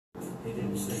He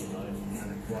didn't sing much,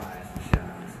 kind of quiet and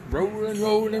shy. Rolling,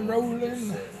 rolling,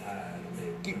 rolling.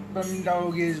 Keep them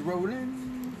doggies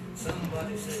rolling.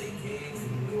 Somebody said he came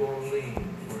from New Orleans,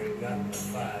 where he got in a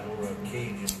fight over a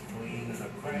Cajun queen, and a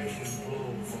crashing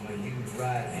blow from a huge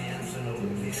right hand sent a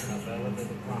Louisiana fella to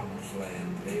the promised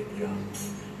land, Big John.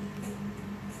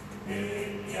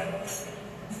 Big John.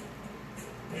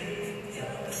 Big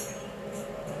John.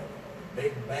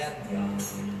 Big Bad John.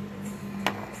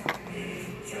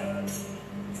 Big John.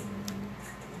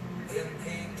 Them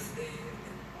kings dead.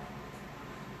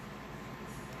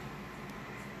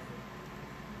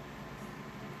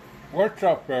 What's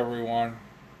up, everyone?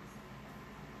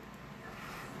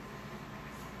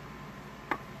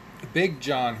 Big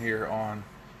John here on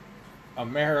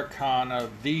Americana,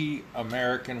 the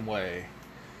American Way.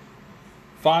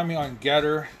 Find me on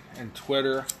Getter and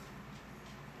Twitter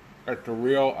at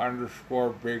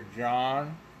 @thereal_Big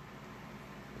John.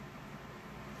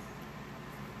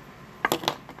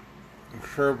 I'm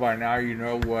sure by now you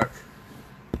know what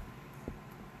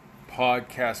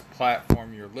podcast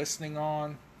platform you're listening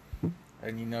on.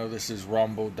 And you know this is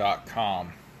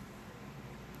rumble.com.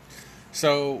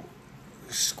 So,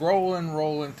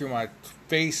 rolling through my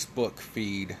Facebook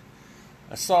feed,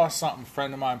 I saw something a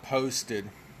friend of mine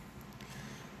posted.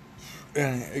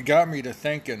 And it got me to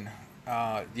thinking,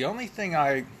 the only thing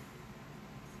I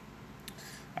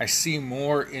see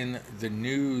more in the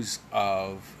news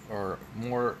of, or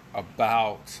more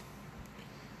about,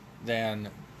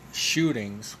 than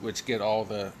shootings, which get all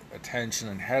the attention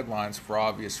and headlines for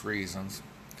obvious reasons.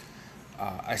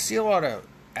 I see a lot of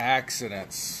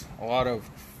accidents, a lot of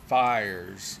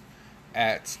fires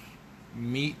at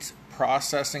meat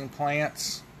processing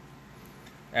plants,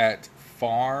 at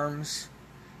farms,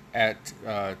 at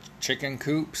chicken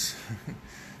coops.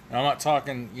 And I'm not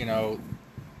talking,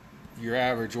 your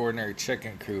average ordinary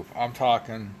chicken coop. I'm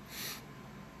talking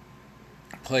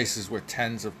places with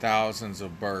tens of thousands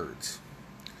of birds.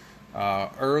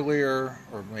 Earlier,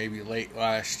 or maybe late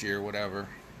last year, whatever,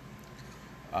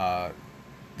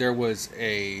 there was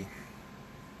a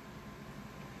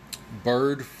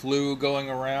bird flu going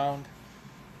around.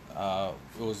 It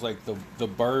was like the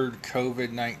bird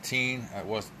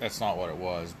COVID-19. That's not what it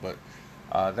was, but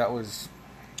that was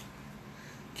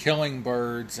killing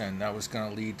birds, and that was going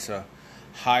to lead to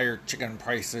higher chicken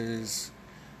prices,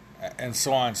 and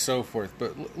so on and so forth.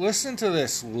 But listen to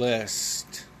this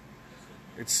list.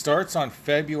 It starts on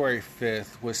February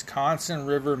 5th. Wisconsin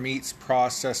River Meats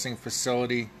Processing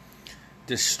Facility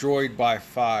destroyed by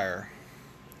fire.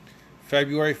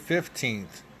 February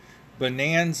 15th.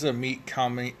 Bonanza Meat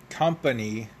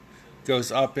Company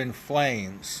goes up in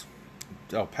flames.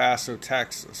 El Paso,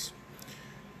 Texas.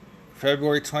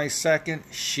 February 22nd.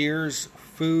 Shears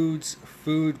Foods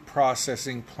food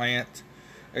processing plant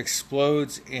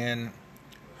explodes in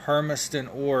Hermiston,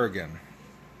 Oregon.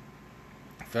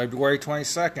 February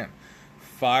 22nd,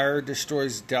 fire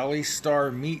destroys Deli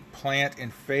Star meat plant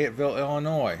in Fayetteville,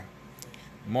 Illinois.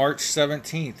 March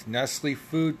 17th, Nestle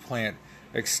food plant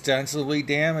extensively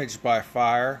damaged by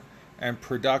fire and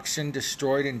production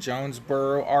destroyed in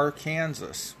Jonesboro,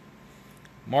 Arkansas.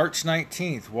 March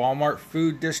 19th, Walmart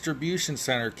Food Distribution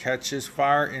Center catches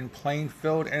fire in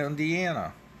Plainfield,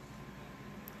 Indiana.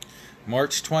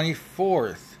 March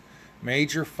 24th,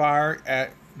 major fire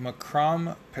at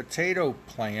McCrum Potato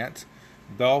Plant,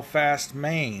 Belfast,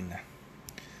 Maine.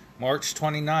 March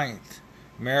 29th,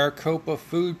 Maricopa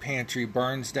Food Pantry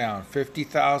burns down.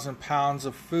 50,000 pounds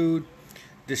of food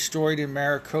destroyed in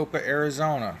Maricopa,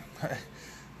 Arizona.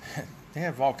 They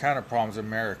have all kind of problems in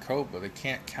Maricopa. They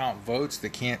can't count votes. They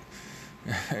can't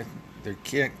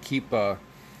keep a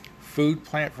food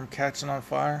plant from catching on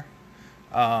fire.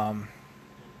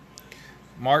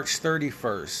 March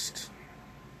 31st.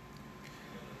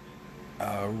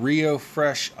 Rio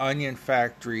Fresh Onion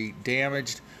Factory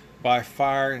damaged by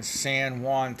fire in San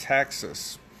Juan,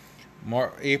 Texas.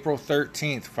 April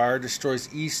 13th, fire destroys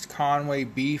East Conway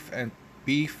beef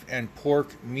and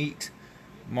pork meat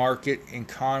market in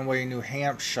Conway, New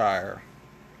Hampshire.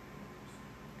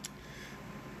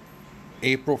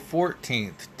 April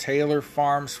 14th, Taylor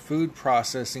Farms food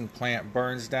processing plant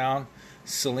burns down,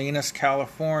 Salinas,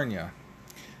 California.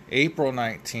 April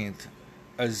 19th,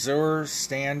 Azure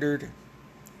Standard,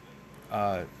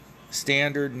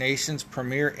 nation's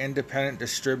premier independent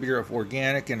distributor of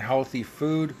organic and healthy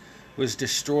food, was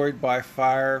destroyed by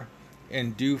fire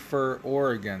in Dufur,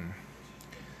 Oregon.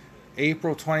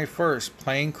 April 21st,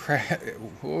 plane crash.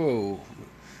 Whoa.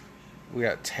 We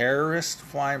got terrorists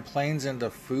flying planes into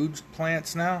food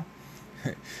plants now?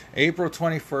 April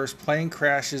 21st, plane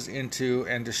crashes into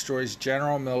and destroys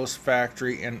General Mills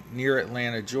factory near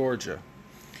Atlanta, Georgia.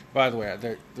 By the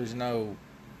way, there's no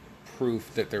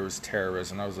proof that there was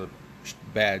terrorism. That was a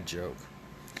bad joke.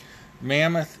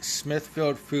 Mammoth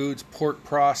Smithfield Foods pork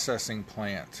processing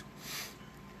plant.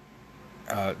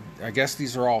 I guess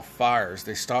these are all fires.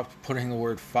 They stopped putting the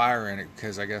word fire in it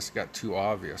because I guess it got too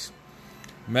obvious.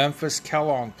 Memphis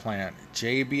Kellogg plant,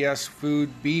 JBS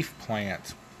Food beef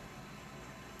plant,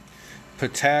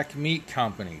 Patak Meat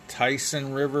Company,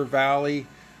 Tyson River Valley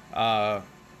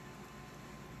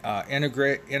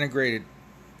integrant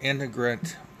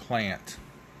plant,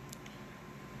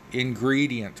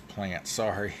 ingredient plant.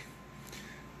 Sorry,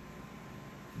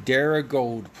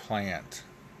 Daragold plant,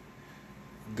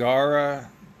 Garrard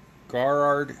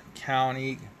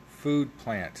County food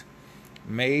plant,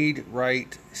 Made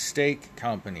Right Steak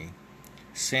Company,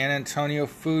 San Antonio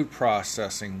Food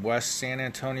Processing, West San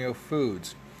Antonio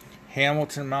Foods,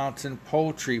 Hamilton Mountain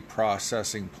Poultry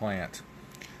Processing Plant,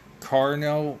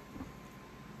 Carno.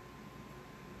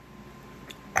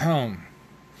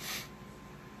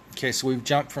 Okay, so we've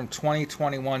jumped from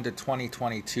 2021 to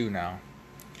 2022 now.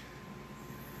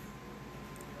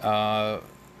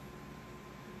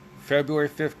 February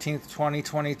 15th,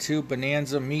 2022,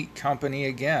 Bonanza Meat Company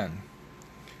again.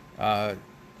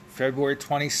 February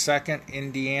 22nd,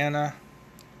 Indiana,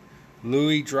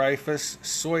 Louis Dreyfus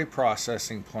Soy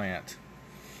Processing Plant.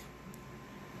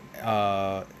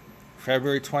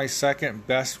 February 22nd,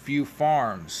 Best View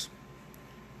Farms.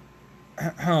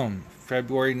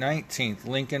 February 19th,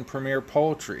 Lincoln Premier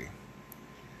Poultry.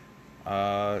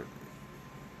 February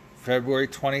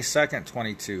 22nd,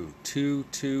 22.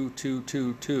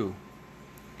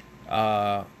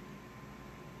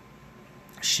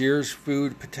 Shears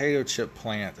Food Potato Chip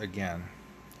Plant again.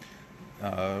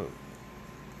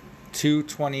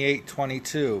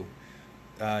 2/28/22.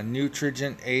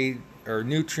 Nutrient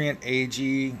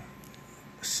AG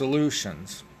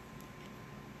Solutions.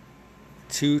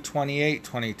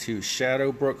 2/28/22.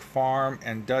 Shadowbrook Farm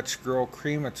and Dutch Girl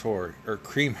Creamery.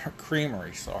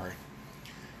 Sorry.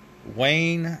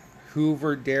 Wayne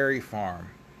Hoover Dairy Farm.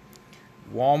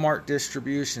 Walmart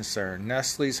Distribution Center.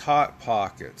 Nestle's Hot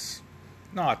Pockets.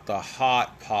 Not the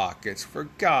Hot Pockets, for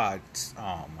God's...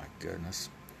 Oh my goodness.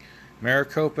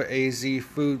 Maricopa AZ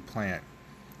Food Plant.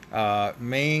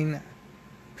 Maine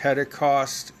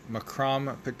Pentecost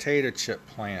McCrum Potato Chip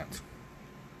Plant.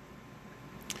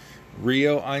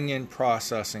 Rio Onion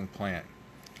Processing Plant.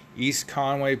 East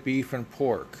Conway Beef and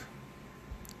Pork.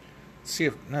 Let's see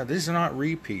if... No, these are not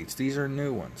repeats. These are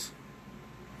new ones.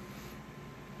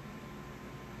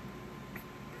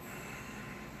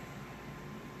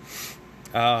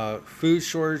 Food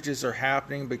shortages are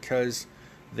happening because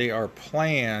they are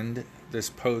planned, this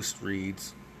post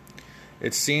reads.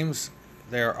 It seems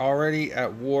they are already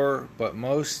at war, but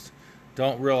most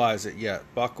don't realize it yet.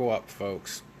 Buckle up,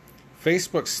 folks.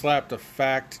 Facebook slapped a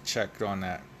fact check on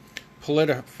that.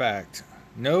 PolitiFact.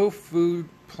 No food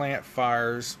plant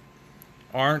fires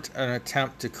aren't an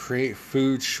attempt to create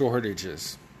food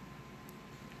shortages.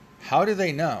 How do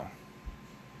they know?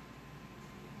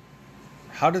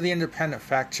 How do the independent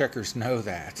fact checkers know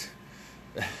that?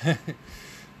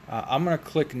 I'm going to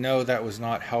click no, that was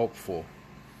not helpful.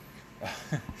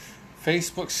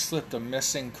 Facebook slipped a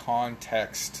missing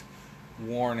context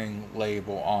warning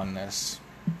label on this.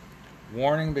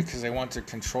 Warning because they want to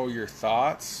control your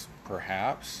thoughts,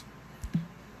 perhaps.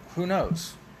 Who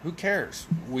knows? Who cares?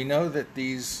 We know that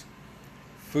these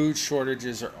food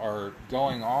shortages are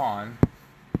going on.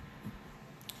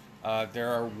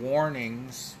 There are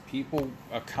warnings, people,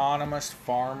 economists,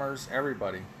 farmers,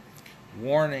 everybody,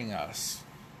 warning us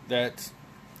that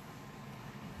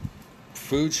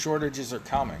food shortages are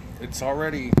coming. It's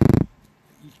already,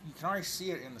 you can already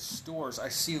see it in the stores. I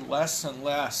see less and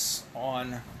less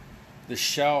on the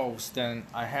shelves than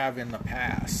I have in the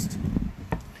past.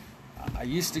 I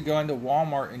used to go into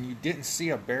Walmart and you didn't see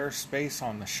a bare space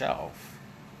on the shelf.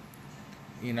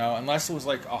 You know, unless it was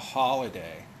like a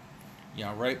holiday. You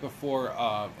know, right before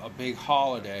a big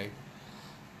holiday,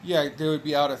 yeah, they would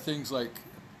be out of things like,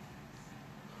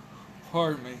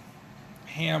 pardon me,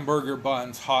 hamburger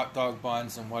buns, hot dog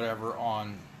buns, and whatever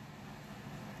on,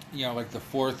 you know, like the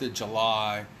 4th of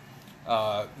July.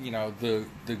 You know, the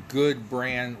good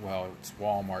brand, well, it's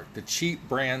Walmart. The cheap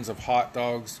brands of hot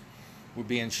dogs would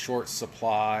be in short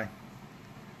supply.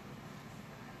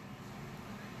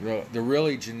 The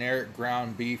really generic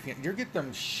ground beef. You get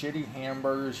them shitty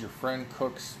hamburgers your friend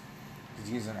cooks because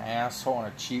he's an asshole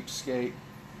and a cheapskate.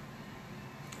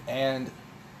 And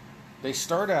they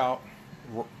start out,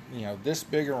 you know, this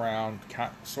big around,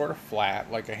 sort of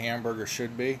flat, like a hamburger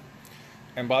should be.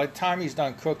 And by the time he's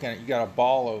done cooking it, you got a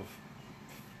ball of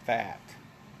fat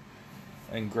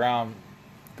and ground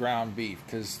ground beef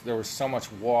because there was so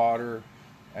much water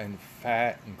and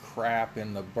fat and crap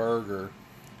in the burger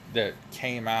that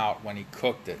came out when he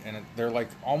cooked it, and they're like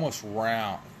almost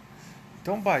round.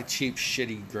 Don't buy cheap,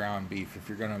 shitty ground beef if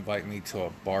you're going to invite me to a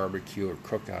barbecue or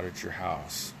cookout at your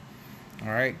house. All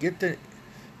right, get the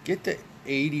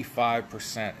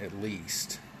 85% at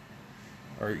least,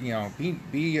 or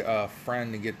be a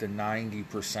friend to get the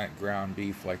 90% ground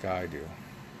beef like I do.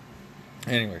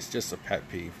 Anyways, just a pet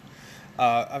peeve.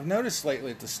 I've noticed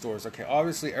lately at the stores. Okay,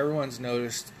 obviously everyone's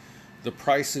noticed the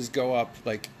prices go up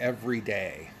like every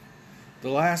day. The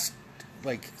last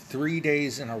like 3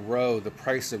 days in a row, the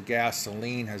price of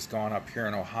gasoline has gone up here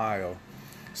in Ohio.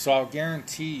 So I'll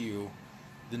guarantee you,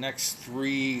 the next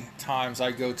 3 times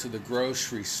I go to the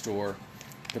grocery store,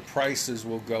 the prices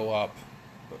will go up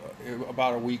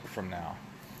about a week from now.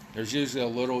 There's usually a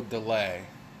little delay.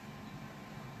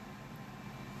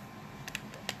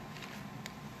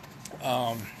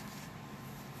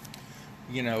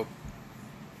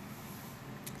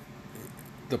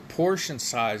 The portion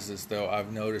sizes, though,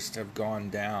 I've noticed have gone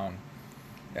down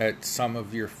at some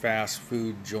of your fast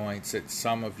food joints, at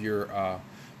some of your,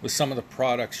 with some of the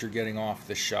products you're getting off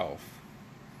the shelf.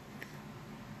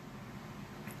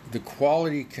 The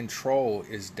quality control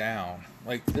is down.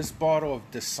 Like this bottle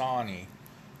of Dasani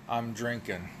I'm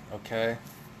drinking, okay?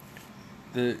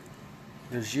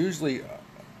 There's usually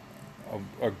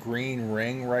a green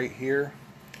ring right here,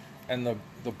 and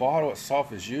the bottle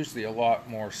itself is usually a lot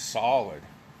more solid.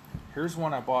 Here's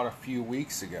one I bought a few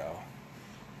weeks ago.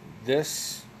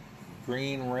 This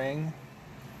green ring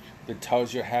that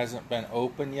tells you it hasn't been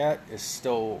opened yet is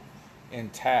still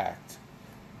intact.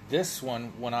 This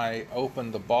one, when I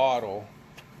opened the bottle,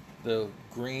 the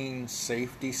green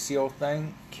safety seal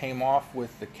thing came off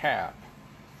with the cap.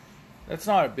 That's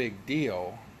not a big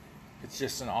deal. It's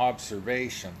just an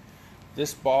observation.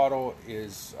 This bottle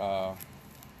is, what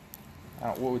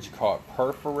would you call it,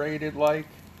 perforated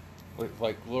with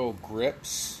like little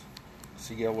grips.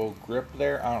 So you get a little grip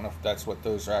there. I don't know if that's what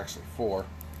those are actually for.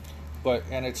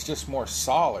 And it's just more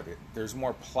solid. There's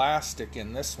more plastic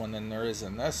in this one than there is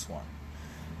in this one.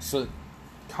 So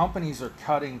companies are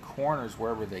cutting corners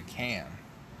wherever they can.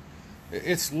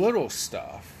 It's little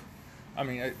stuff. I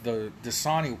mean, the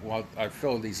Dasani, well, I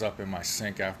fill these up in my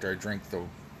sink after I drink the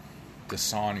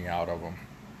Dasani out of them.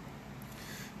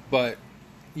 But,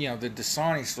 the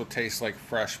Dasani still tastes like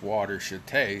fresh water should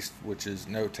taste, which is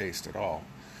no taste at all.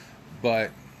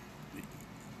 But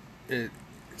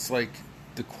it's like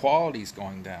the quality's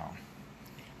going down.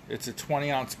 It's a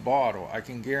 20-ounce bottle. I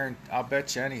can guarantee, I'll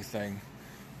bet you anything,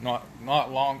 not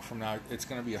long from now, it's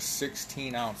going to be a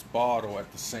 16-ounce bottle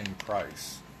at the same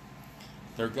price.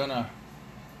 They're gonna,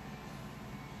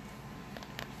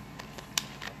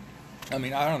 I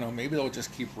don't know, maybe they'll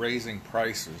just keep raising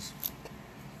prices.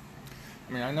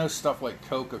 I know stuff like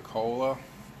Coca-Cola,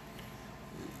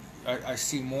 I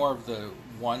see more of the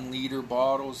 1-liter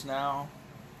bottles now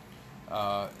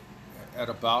at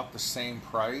about the same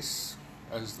price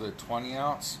as the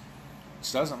 20-ounce,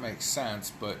 which doesn't make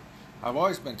sense, but I've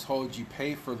always been told you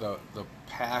pay for the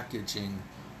packaging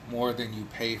more than you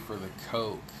pay for the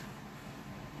Coke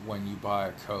when you buy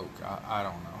a Coke. I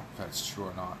don't know if that's true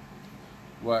or not.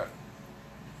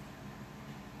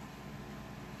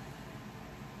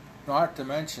 Not to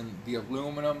mention the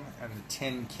aluminum and the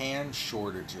tin can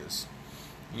shortages.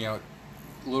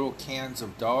 Little cans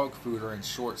of dog food are in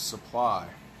short supply.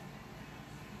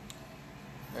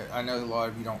 I know a lot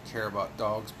of you don't care about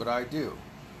dogs, but I do.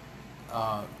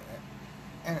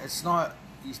 And it's not,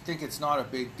 you think it's not a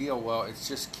big deal. Well, it's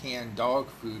just canned dog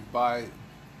food. Buy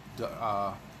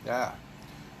a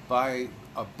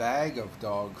bag of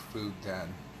dog food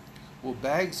then. Well,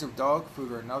 bags of dog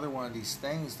food are another one of these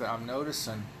things that I'm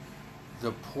noticing.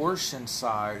 The portion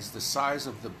size, the size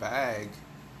of the bag,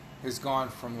 has gone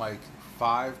from like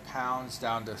 5 pounds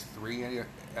down to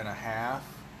 3.5,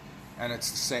 and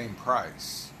it's the same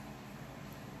price.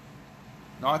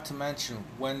 Not to mention,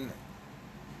 when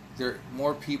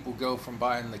more people go from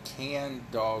buying the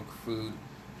canned dog food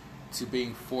to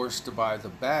being forced to buy the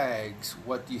bags,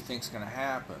 what do you think is going to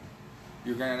happen?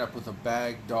 You're going to end up with a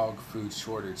bag dog food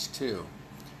shortage too.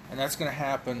 And that's going to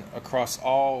happen across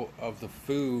all of the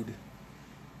food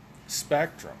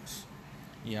spectrums.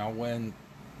 When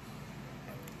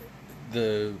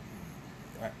the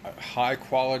high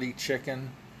quality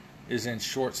chicken is in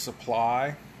short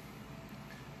supply,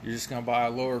 you're just going to buy a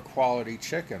lower quality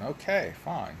chicken. Okay,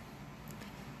 fine.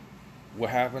 What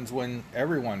happens when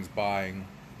everyone's buying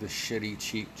the shitty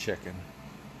cheap chicken?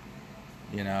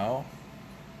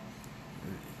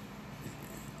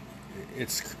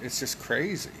 It's just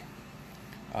crazy.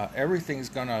 Everything's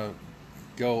going to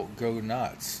go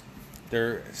nuts.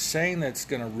 They're saying that it's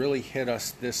going to really hit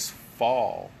us this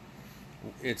fall.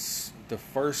 It's the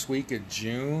first week of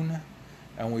June,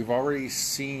 and we've already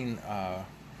seen, at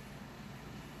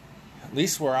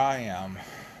least where I am,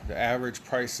 the average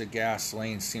price of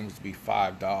gasoline seems to be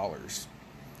 $5.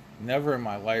 Never in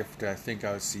my life did I think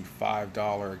I would see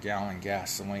 $5 a gallon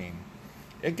gasoline.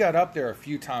 It got up there a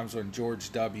few times when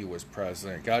George W. was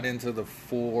president. It got into the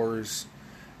fours,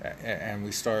 and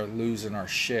we started losing our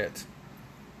shit.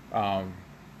 But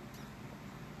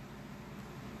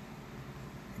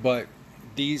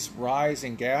these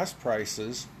rising gas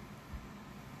prices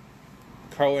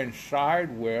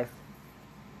coincide with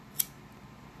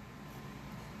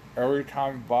every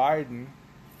time Biden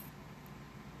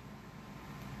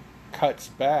cuts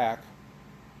back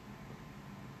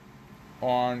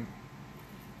on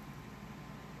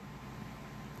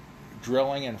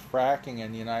drilling and fracking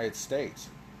in the United States.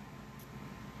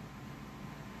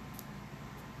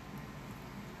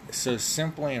 So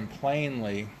simply and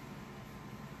plainly,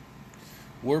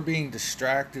 we're being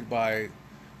distracted by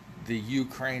the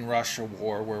Ukraine-Russia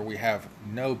war where we have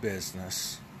no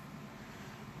business.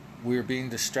 We're being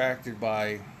distracted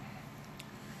by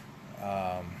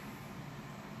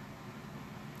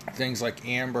things like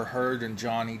Amber Heard and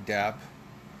Johnny Depp,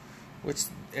 which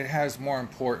it has more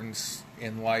importance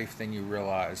in life than you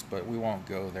realize, but we won't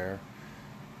go there.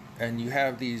 And you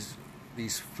have these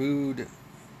food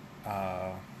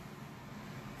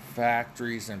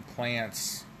factories and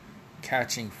plants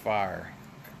catching fire,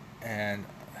 and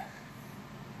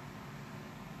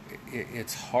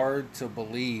it's hard to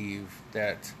believe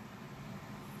that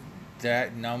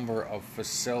number of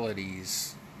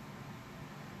facilities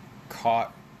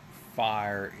caught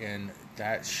fire in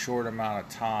that short amount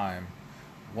of time.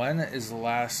 When is the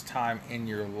last time in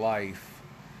your life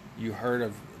you heard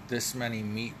of this many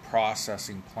meat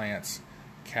processing plants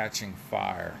catching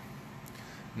fire?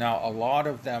 Now, a lot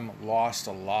of them lost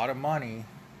a lot of money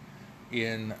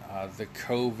in the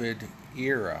COVID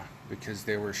era because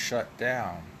they were shut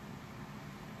down.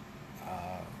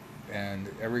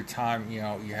 And every time,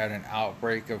 you had an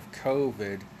outbreak of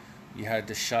COVID, you had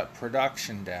to shut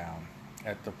production down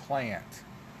at the plant.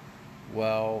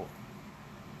 Well,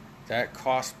 that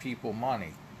cost people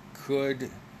money.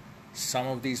 Could some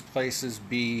of these places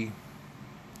be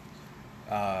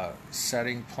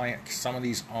some of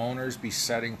these owners be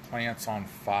setting plants on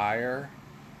fire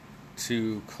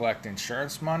to collect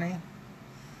insurance money?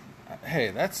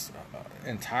 Hey, that's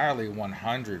entirely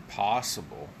 100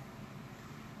 possible.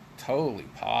 Totally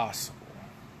possible.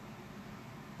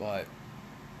 But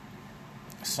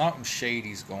something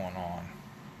shady's going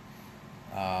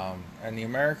on. And the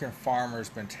American farmer's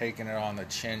been taking it on the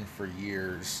chin for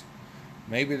years.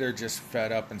 Maybe they're just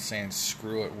fed up and saying,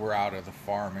 screw it, we're out of the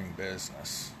farming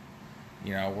business.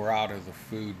 We're out of the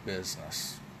food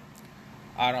business.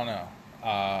 I don't know.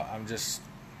 I'm just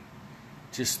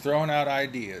throwing out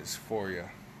ideas for you.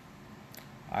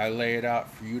 I lay it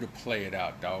out for you to play it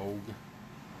out, dog.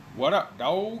 What up,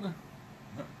 dog?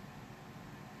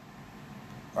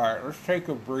 Alright, let's take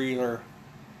a breather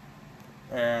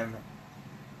and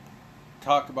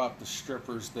talk about the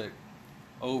strippers that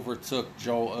overtook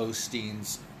Joel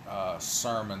Osteen's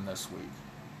sermon this week.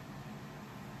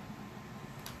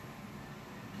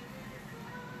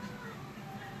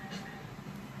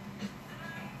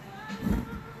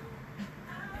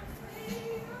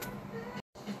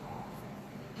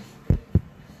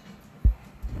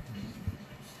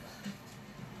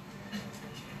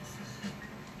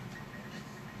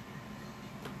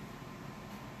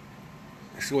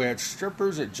 So we had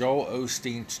strippers at Joel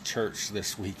Osteen's church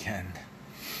this weekend.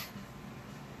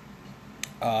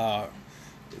 I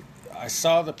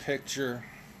saw the picture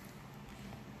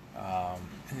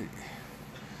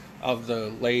of the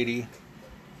lady.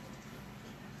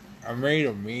 I made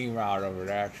a meme out of it,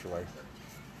 actually.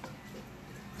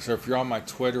 So if you're on my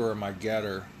Twitter or my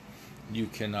Getter, you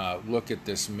can look at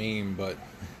this meme. But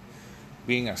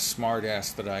being a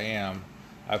smartass that I am,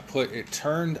 I put it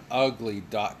turned ugly ...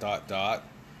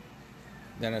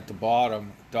 Then at the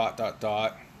bottom ...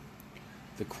 The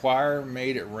choir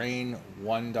made it rain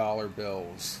 $1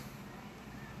 bills.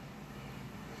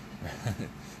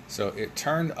 So it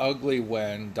turned ugly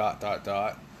when ...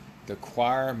 The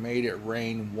choir made it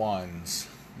rain ones.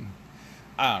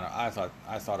 I don't know.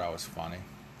 I thought I was funny.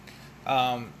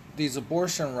 These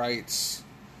abortion rights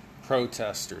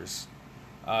protesters.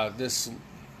 This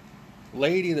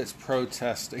lady that's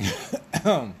protesting.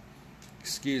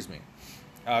 Excuse me.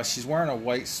 She's wearing a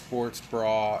white sports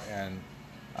bra and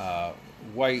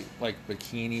white,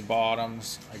 bikini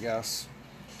bottoms, I guess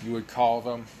you would call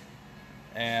them.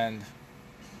 And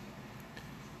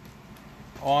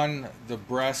on the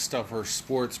breast of her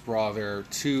sports bra, there are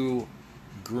two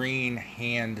green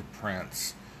hand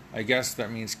prints. I guess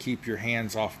that means keep your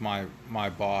hands off my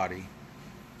body.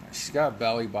 She's got a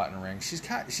belly button ring.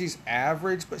 She's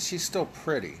average, but she's still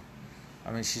pretty.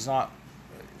 I mean, she's not.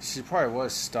 She probably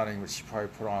was stunning, but she probably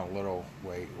put on a little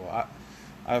weight. Well,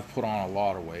 I've put on a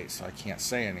lot of weight, so I can't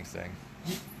say anything.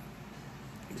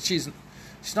 But she's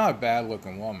not a bad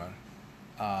looking woman,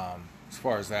 as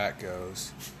far as that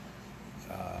goes.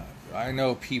 I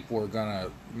know people are gonna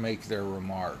make their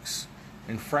remarks,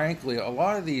 and frankly, a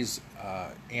lot of these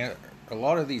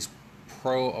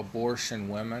pro-abortion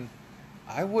women,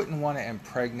 I wouldn't want to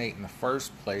impregnate in the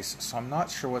first place, so I'm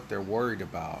not sure what they're worried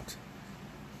about.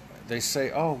 They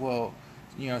say, oh, well,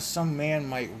 some man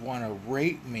might want to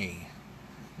rape me.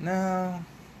 No.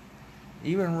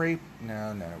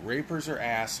 No. Rapers are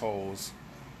assholes,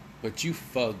 but you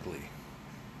fugly.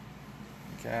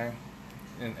 Okay?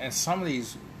 And some of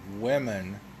these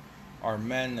women are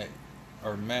men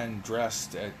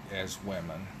dressed as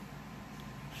women.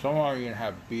 Some of them even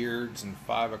have beards and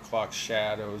 5 o'clock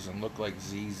shadows and look like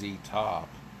ZZ Top.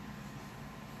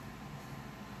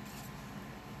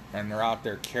 And they're out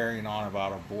there carrying on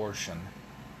about abortion.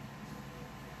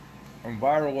 And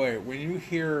by the way, when you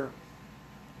hear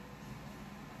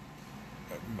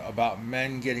about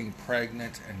men getting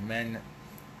pregnant and men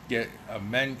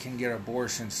can get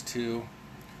abortions too,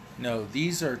 no,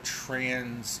 these are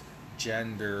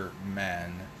transgender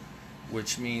men,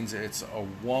 which means it's a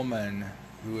woman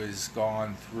who has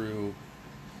gone through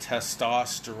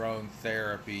testosterone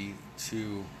therapy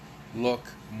to look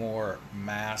more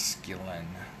masculine.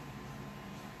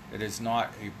 It is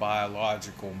not a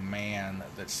biological man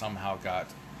that somehow got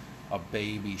a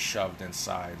baby shoved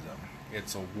inside them.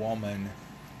 It's a woman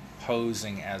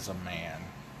posing as a man.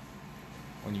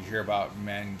 When you hear about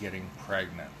men getting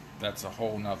pregnant, that's a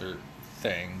whole nother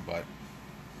thing, but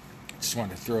just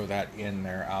wanted to throw that in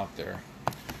there, out there.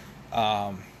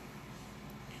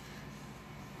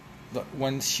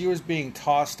 When she was being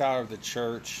tossed out of the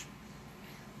church,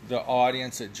 the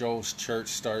audience at Joel's church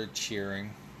started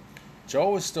cheering.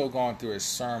 Joel was still going through his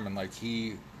sermon, like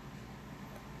I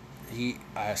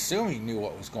assume he knew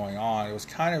what was going on. It was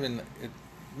kind of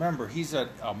remember, he's at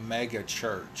a mega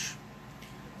church.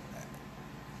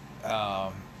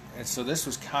 And so this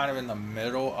was kind of in the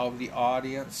middle of the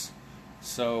audience.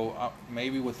 So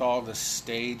maybe with all the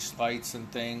stage lights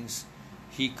and things,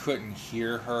 he couldn't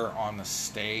hear her on the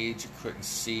stage, couldn't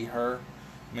see her.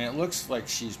 I mean, it looks like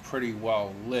she's pretty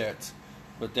well lit,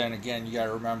 but then again, you got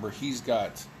to remember, he's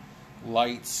got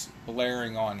lights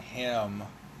glaring on him.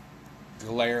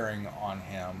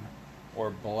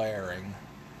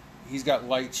 He's got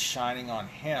lights shining on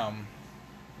him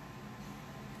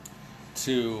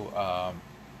to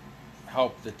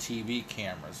help the TV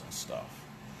cameras and stuff.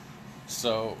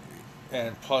 So,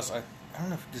 and plus, I don't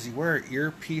know, does he wear an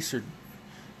earpiece or...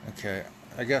 Okay,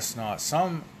 I guess not.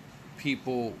 Some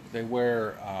people, they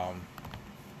wear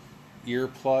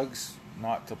earplugs,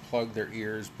 not to plug their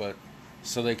ears, but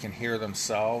so they can hear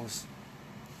themselves.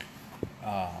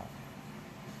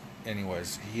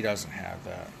 Anyways, he doesn't have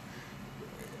that.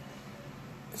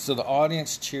 So the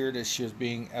audience cheered as she was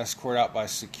being escorted out by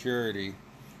security.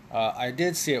 I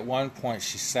did see at one point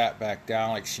she sat back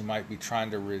down like she might be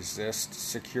trying to resist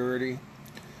security.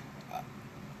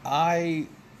 I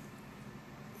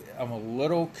am a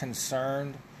little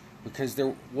concerned because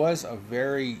there was a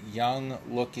very young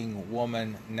looking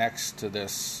woman next to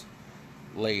this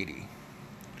lady.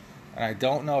 And I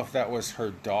don't know if that was her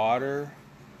daughter,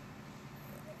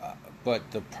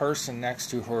 but the person next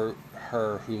to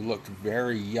her who looked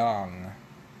very young,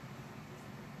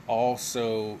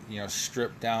 also,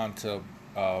 stripped down to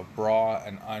bra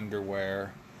and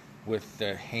underwear with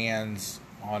the hands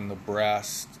on the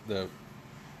breast, the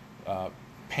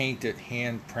painted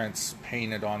handprints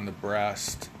painted on the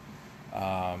breast,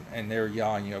 and they're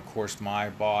young, of course, my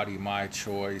body, my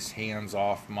choice, hands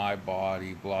off my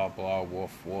body, blah, blah,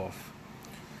 woof, woof.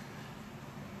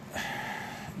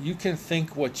 You can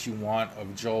think what you want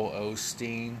of Joel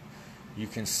Osteen. You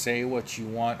can say what you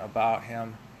want about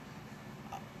him.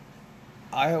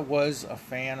 I was a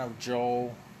fan of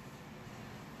Joel.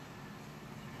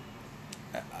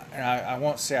 And I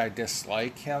won't say I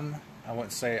dislike him. I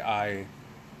won't say I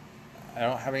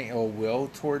don't have any ill will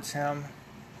towards him.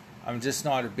 I'm just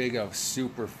not as big of a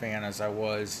super fan as I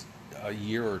was a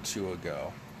year or two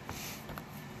ago.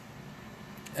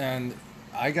 And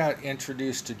I got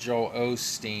introduced to Joel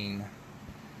Osteen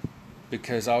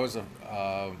because I was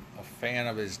a fan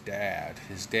of his dad.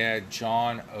 His dad,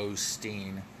 John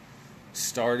Osteen,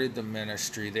 started the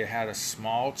ministry. They had a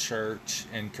small church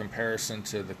in comparison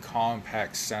to the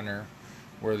Compaq Center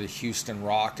where the Houston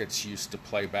Rockets used to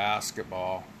play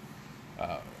basketball.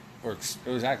 Or it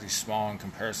was actually small in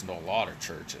comparison to a lot of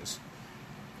churches.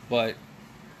 But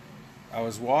I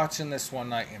was watching this one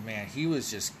night, and man, he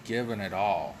was just giving it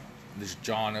all. This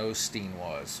John Osteen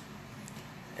was.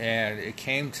 And it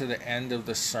came to the end of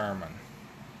the sermon.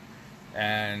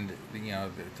 And,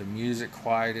 the music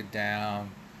quieted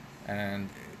down. And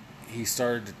he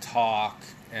started to talk.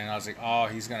 And I was like, oh,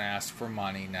 he's going to ask for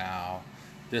money now.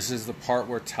 This is the part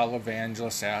where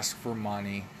televangelists ask for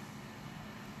money.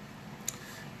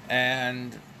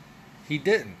 And he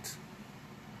didn't.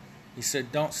 He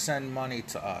said, don't send money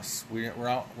to us. We're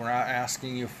not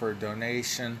asking you for a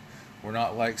donation. We're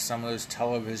not like some of those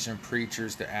television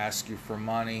preachers that ask you for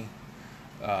money.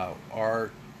 Our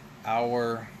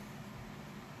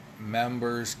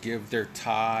members give their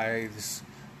tithes,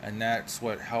 and that's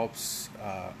what helps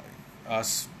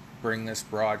us bring this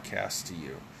broadcast to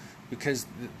you. Because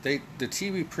the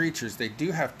TV preachers, they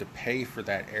do have to pay for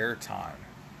that airtime.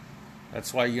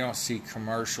 That's why you don't see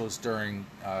commercials during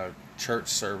church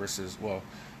services. Well,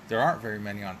 there aren't very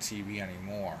many on TV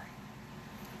anymore.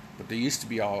 But they used to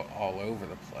be all over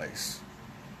the place.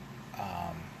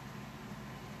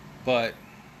 But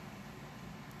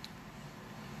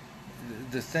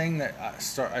the thing that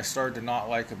I started to not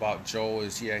like about Joel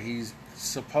is, he's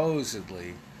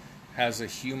supposedly has a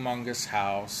humongous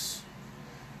house.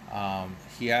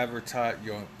 He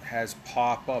has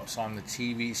pop-ups on the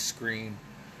TV screen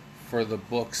for the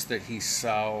books that he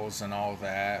sells and all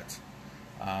that.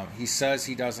 He says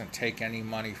he doesn't take any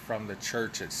money from the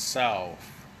church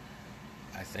itself.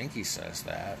 I think he says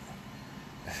that.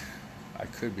 I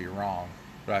could be wrong,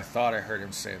 but I thought I heard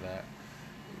him say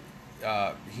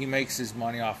that. He makes his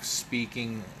money off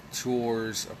speaking,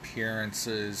 tours,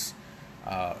 appearances,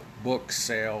 book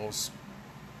sales.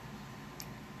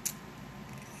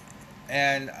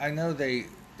 And I know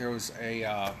there was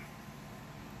a...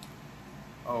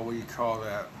 what do you call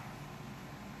that?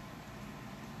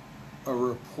 A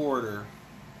reporter,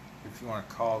 if you want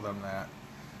to call them that,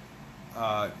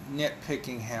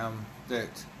 nitpicking him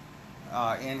that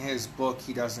in his book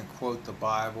he doesn't quote the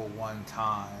Bible one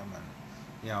time, and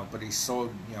but he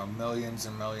sold millions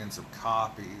and millions of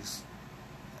copies.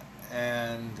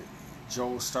 And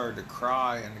Joel started to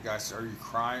cry, and the guy said, "Are you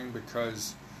crying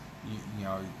because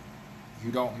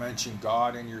you don't mention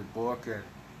God in your book, and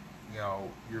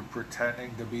you're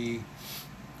pretending to be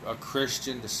a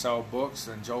Christian to sell books?"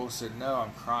 And Joel said, "No,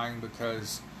 I'm crying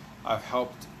because I've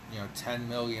helped 10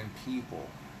 million people."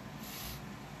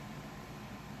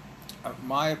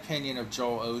 My opinion of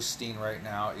Joel Osteen right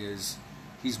now is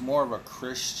he's more of a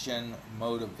Christian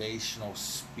motivational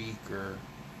speaker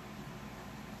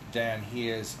than he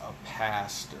is a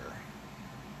pastor.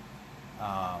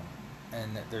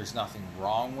 And there's nothing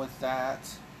wrong with that.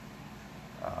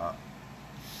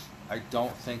 I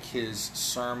don't think his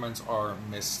sermons are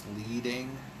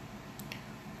misleading.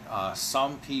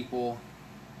 Some people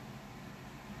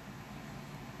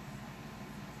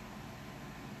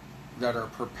that are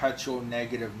perpetual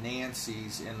negative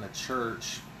Nancys in the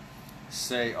church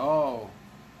say, "Oh,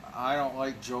 I don't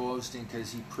like Joel Osteen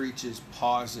because he preaches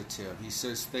positive. He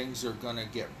says things are going to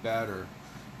get better."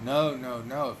 No.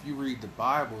 If you read the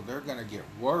Bible, they're going to get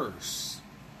worse.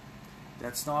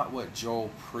 That's not what Joel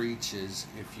preaches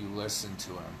if you listen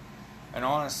to him. And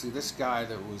honestly, this guy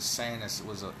that was saying this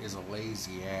is a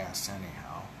lazy ass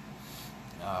anyhow.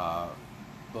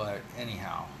 But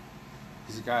anyhow,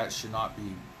 he's a guy that should not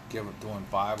be doing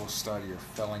Bible study or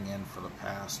filling in for the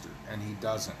pastor, and he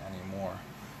doesn't anymore.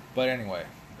 But anyway,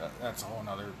 that's a whole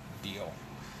other deal.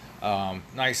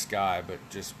 Nice guy, but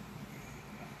just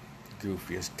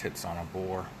goofy as tits on a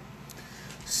boar.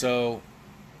 So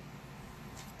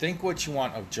think what you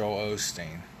want of Joel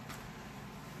Osteen.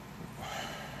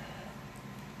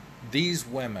 These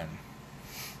women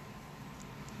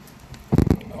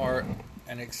are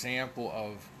an example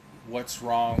of what's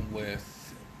wrong with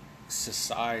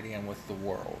society and with the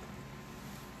world.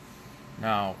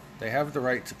 Now, they have the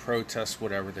right to protest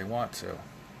whatever they want to.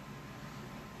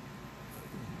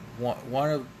 One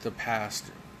of the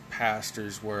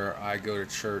pastors where I go to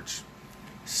church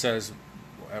says,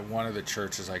 at one of the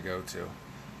churches I go to,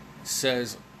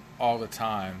 says all the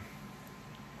time,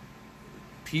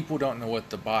 people don't know what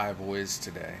the Bible is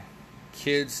today.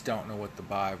 Kids don't know what the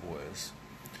Bible is.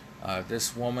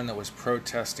 This woman that was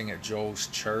protesting at Joel's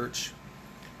church,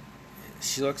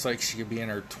 she looks like she could be in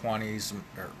her 20s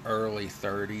or early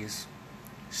 30s.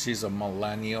 She's a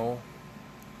millennial.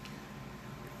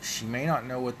 She may not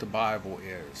know what the Bible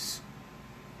is.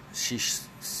 she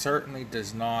certainly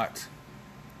does not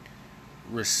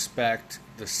respect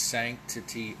the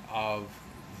sanctity of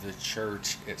the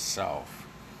church itself.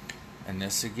 And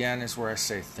this again is where I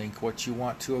say, think what you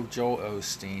want to of Joel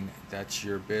Osteen. That's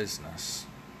your business.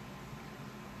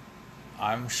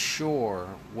 I'm sure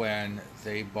when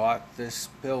they bought this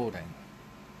building,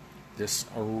 this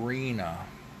arena,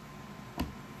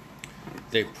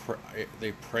 they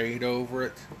prayed over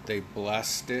it, they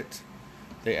blessed it,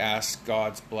 they asked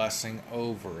God's blessing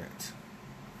over it.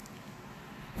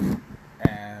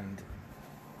 And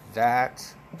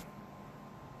that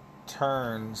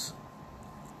turns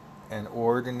an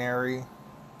ordinary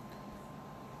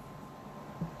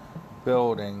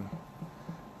building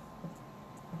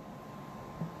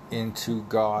into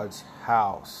God's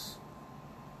house.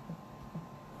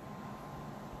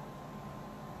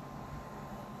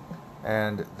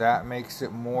 And that makes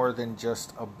it more than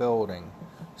just a building.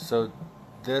 So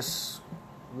this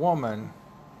woman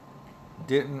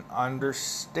didn't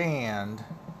understand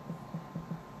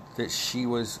that she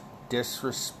was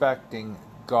disrespecting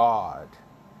God.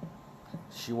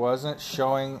 She wasn't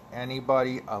showing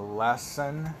anybody a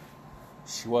lesson.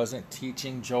 She wasn't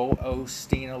teaching Joel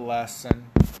Osteen a lesson.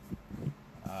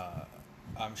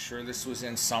 I'm sure this was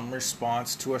in some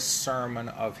response to a sermon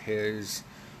of his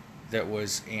that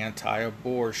was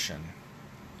anti-abortion.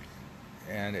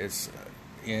 And it's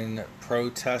in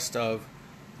protest of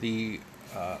the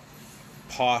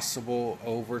possible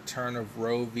overturn of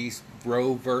Roe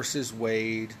versus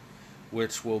Wade,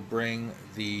 which will bring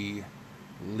the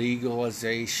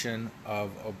legalization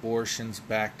of abortions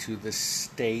back to the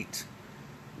state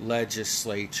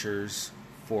legislatures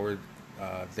for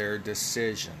their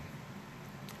decision.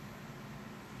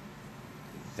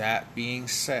 That being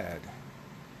said,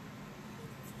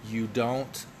 you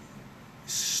don't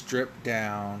strip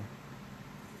down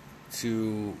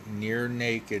to near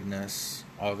nakedness,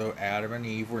 although Adam and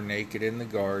Eve were naked in the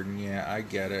garden. Yeah, I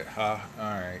get it.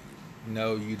 Alright.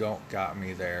 No, you don't got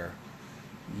me there.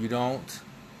 You don't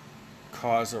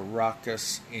cause a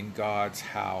ruckus in God's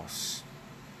house.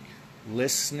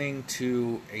 Listening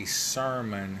to a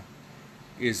sermon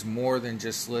is more than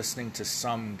just listening to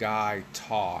some guy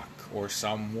talk or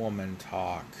some woman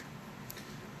talk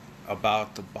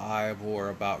about the Bible or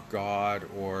about God,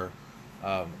 or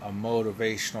a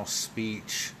motivational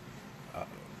speech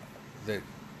that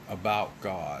about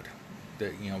God.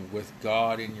 That, you know, with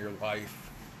God in your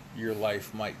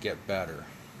life might get better.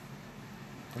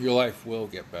 Your life will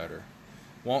get better.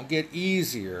 Won't get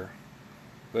easier,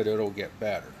 but it'll get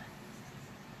better.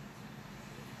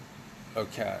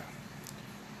 Okay.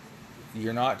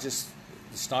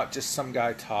 It's not just some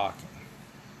guy talking.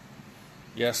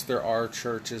 Yes, there are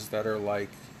churches that are like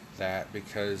that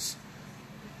because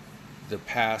the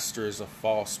pastor is a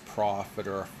false prophet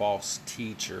or a false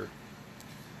teacher.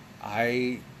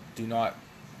 I do not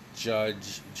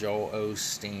judge Joel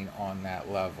Osteen on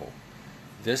that level.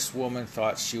 This woman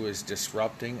thought she was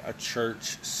disrupting a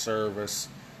church service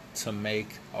to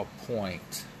make a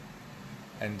point.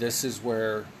 And this is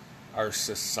where our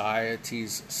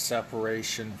society's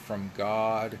separation from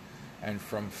God and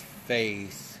from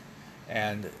faith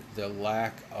and the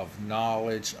lack of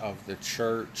knowledge of the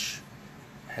church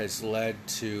has led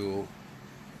to,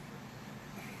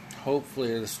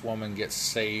 hopefully this woman gets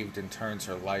saved and turns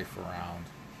her life around.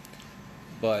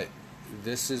 But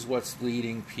this is what's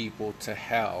leading people to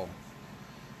hell,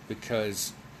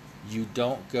 because you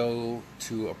don't go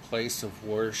to a place of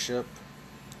worship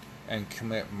and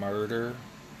commit murder,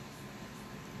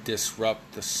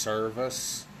 disrupt the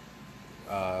service,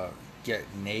 get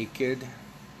naked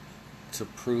to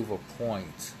prove a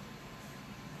point.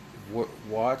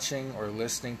 Watching or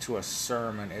listening to a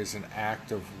sermon is an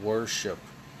act of worship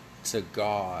to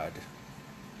God.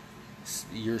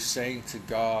 You're saying to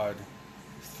God,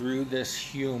 through this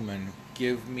human,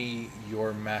 give me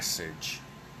your message.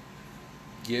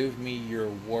 Give me your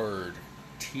word.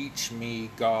 Teach me,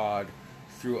 God,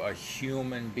 through a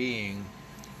human being,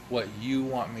 what you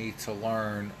want me to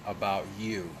learn about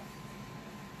you.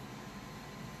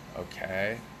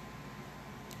 Okay?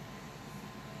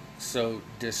 So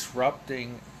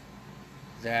disrupting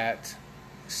that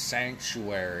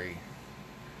sanctuary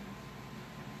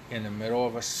in the middle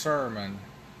of a sermon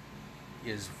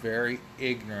is very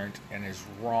ignorant and is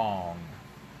wrong.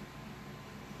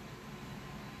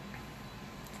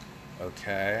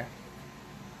 Okay?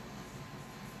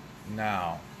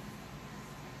 Now,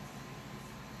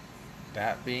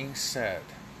 that being said,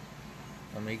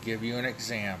 let me give you an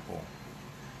example.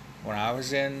 When I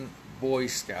was in Boy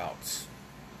Scouts,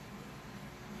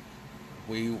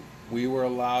 we were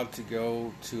allowed to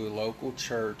go to a local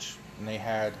church, and they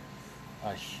had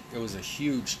it was a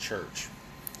huge church,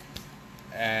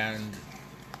 and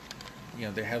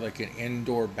they had like an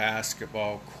indoor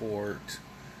basketball court.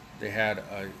 They had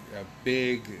a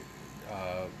big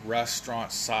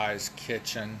restaurant-sized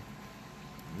kitchen.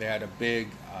 They had a big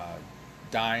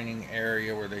dining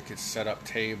area where they could set up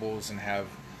tables and have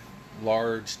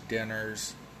large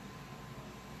dinners.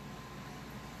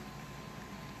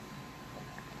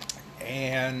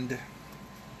 And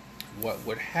what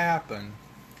would happen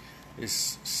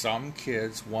is some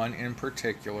kids, one in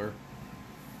particular,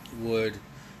 would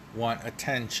want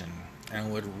attention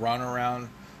and would run around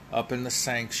up in the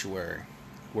sanctuary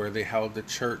where they held the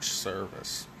church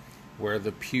service, where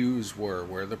the pews were,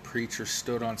 where the preacher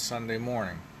stood on Sunday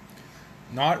morning.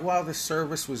 Not while the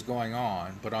service was going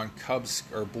on, but on Cubs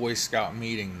or Boy Scout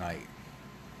meeting night.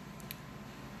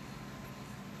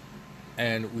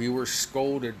 And we were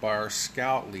scolded by our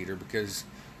scout leader because,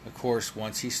 of course,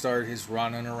 once he started his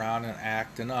running around and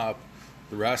acting up,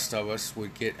 the rest of us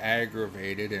would get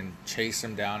aggravated and chase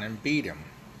him down and beat him.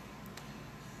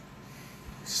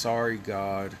 Sorry,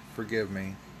 God, forgive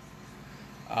me.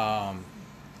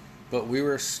 But we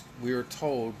were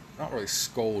told, not really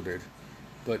scolded,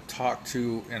 but talked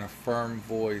to in a firm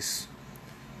voice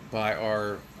by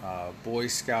our Boy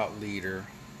Scout leader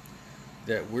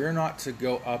that we're not to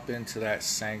go up into that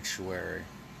sanctuary.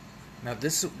 Now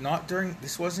this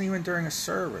wasn't even during a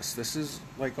service. This is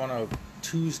like on a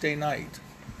Tuesday night.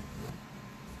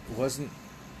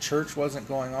 Church wasn't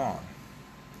going on.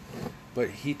 But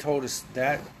he told us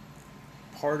that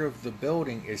part of the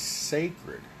building is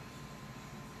sacred.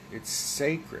 It's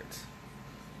sacred.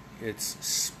 It's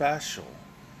special.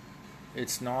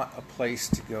 It's not a place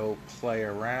to go play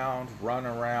around, run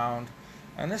around.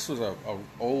 And this was a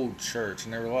old church,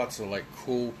 and there were lots of like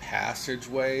cool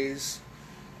passageways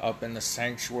up in the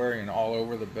sanctuary and all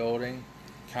over the building,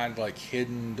 kind of like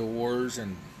hidden doors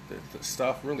and the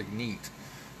stuff, really neat.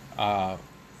 But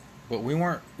we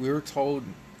were told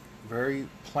very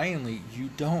plainly, you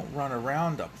don't run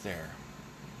around up there.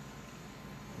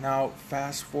 Now,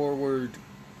 fast forward,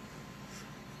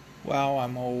 wow,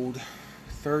 I'm old,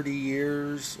 30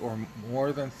 years or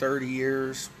more than 30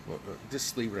 years,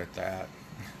 just leave it at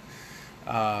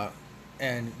that.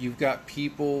 And you've got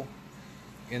people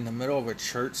in the middle of a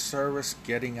church service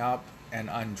getting up and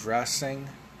undressing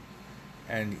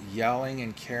and yelling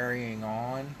and carrying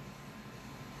on.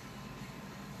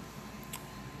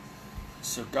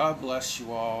 So God bless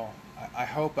you all. I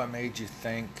hope I made you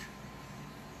think.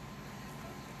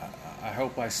 I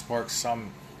hope I sparked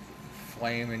some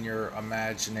flame in your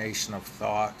imagination of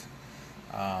thought.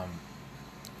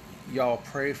 Y'all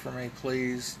pray for me,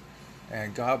 please.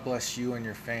 And God bless you and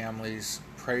your families.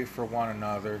 Pray for one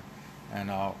another. And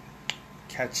I'll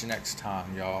catch you next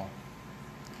time, y'all.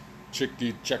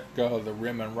 Chicky checka, the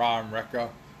rim and rhyme wrecker.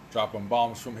 Dropping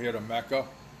bombs from here to Mecca.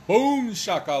 Boom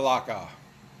shakalaka.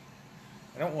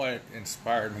 I don't know what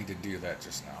inspired me to do that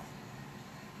just now.